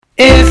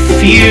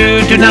If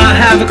you do not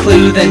have a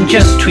clue, then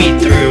just tweet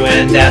through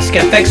and ask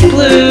FX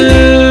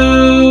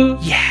Blue.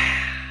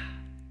 Yeah.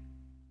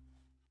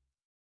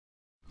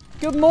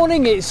 Good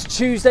morning, it's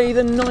Tuesday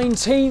the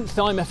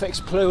 19th. I'm FX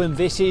Blue and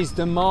this is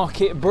the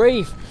Market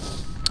Brief.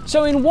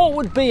 So in what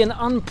would be an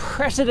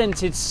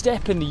unprecedented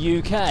step in the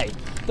UK,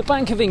 the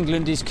Bank of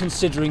England is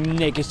considering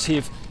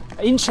negative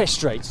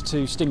interest rates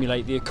to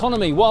stimulate the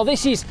economy. While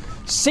this is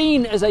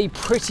seen as a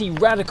pretty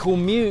radical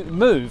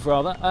move,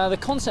 the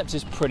concept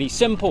is pretty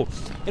simple.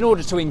 In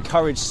order to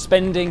encourage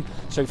spending,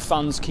 so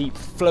funds keep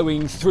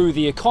flowing through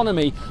the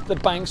economy, the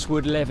banks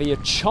would levy a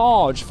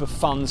charge for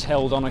funds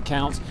held on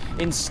account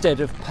instead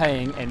of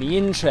paying any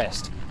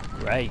interest.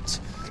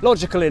 Great.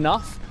 Logical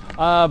enough.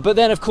 But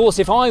then, of course,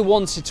 if I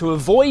wanted to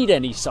avoid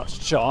any such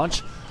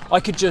charge, I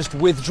could just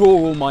withdraw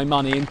all my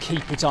money and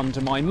keep it under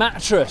my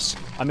mattress.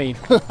 I mean,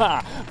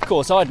 of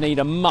course, I'd need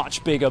a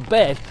much bigger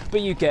bed,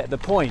 but you get the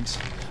point.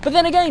 But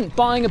then again,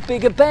 buying a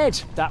bigger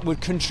bed, that would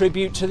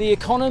contribute to the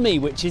economy,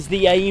 which is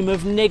the aim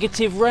of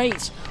negative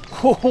rates.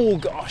 Oh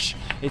gosh,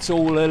 it's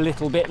all a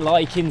little bit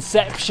like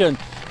Inception.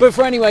 But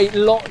for anyway,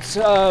 lots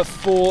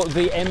for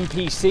the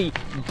MPC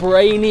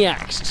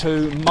brainiacs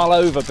to mull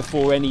over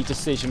before any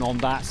decision on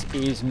that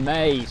is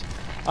made.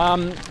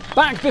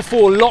 Back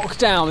before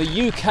lockdown,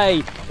 the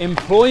UK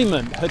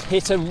employment had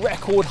hit a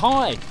record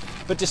high.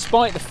 But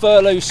despite the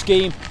furlough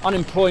scheme,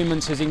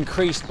 unemployment has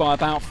increased by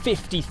about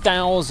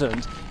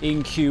 50,000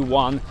 in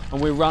Q1,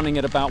 and we're running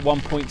at about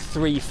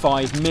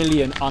 1.35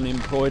 million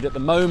unemployed at the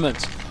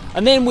moment.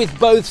 And then with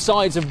both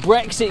sides of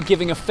Brexit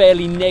giving a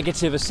fairly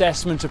negative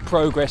assessment of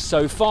progress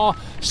so far,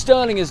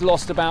 sterling has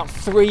lost about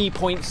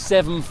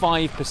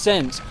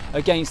 3.75%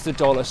 against the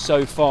dollar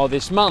so far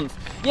this month.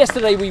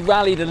 Yesterday we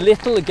rallied a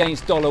little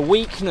against dollar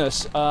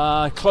weakness,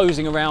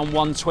 closing around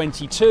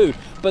 122,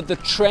 but the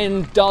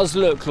trend does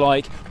look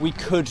like we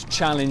could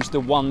challenge the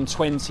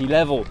 120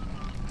 level.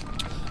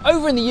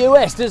 Over in the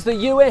US, does the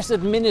US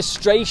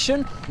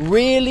administration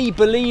really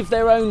believe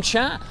their own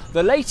chat?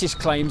 The latest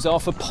claims are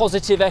for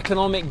positive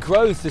economic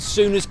growth as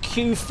soon as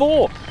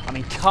Q4. I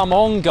mean, come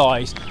on,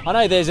 guys. I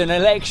know there's an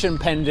election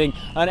pending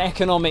and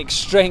economic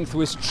strength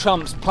was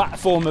Trump's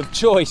platform of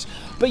choice,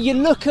 but you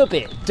look a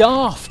bit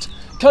daft.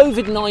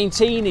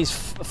 COVID-19 is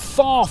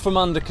far from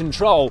under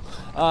control,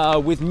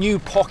 with new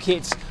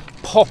pockets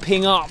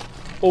popping up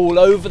all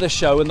over the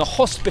show, and the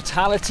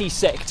hospitality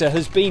sector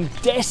has been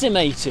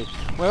decimated,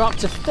 where up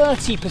to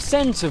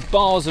 30% of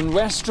bars and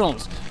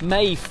restaurants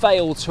may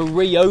fail to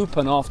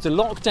reopen after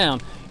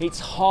lockdown. It's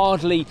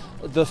hardly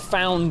the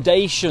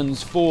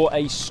foundations for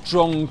a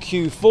strong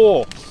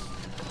Q4.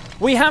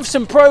 We have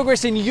some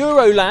progress in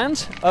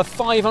Euroland. A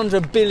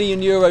 €500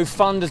 billion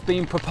fund has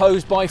been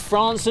proposed by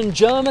France and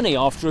Germany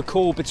after a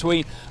call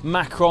between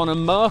Macron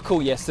and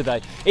Merkel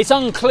yesterday. It's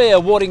unclear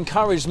what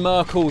encouraged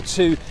Merkel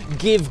to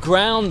give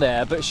ground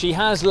there, but she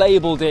has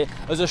labelled it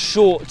as a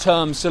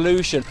short-term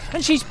solution.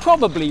 And she's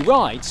probably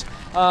right.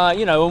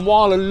 And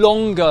while a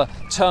longer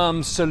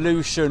term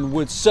solution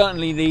would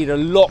certainly need a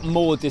lot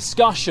more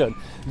discussion,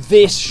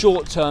 this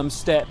short-term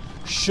step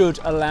should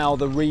allow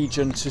the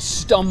region to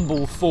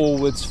stumble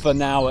forwards for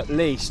now at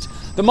least.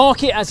 The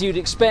market, as you'd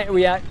expect,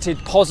 reacted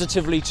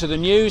positively to the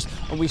news,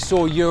 and we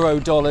saw euro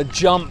dollar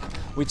jump.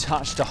 We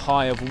touched a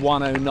high of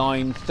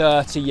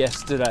 109.30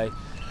 yesterday.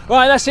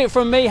 Right, that's it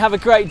from me. Have a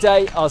great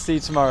day. I'll see you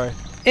tomorrow.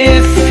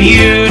 If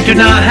you do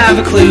not have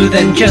a clue,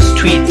 then just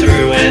tweet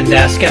through and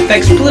ask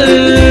FX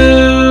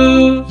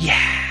Blue.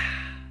 Yeah.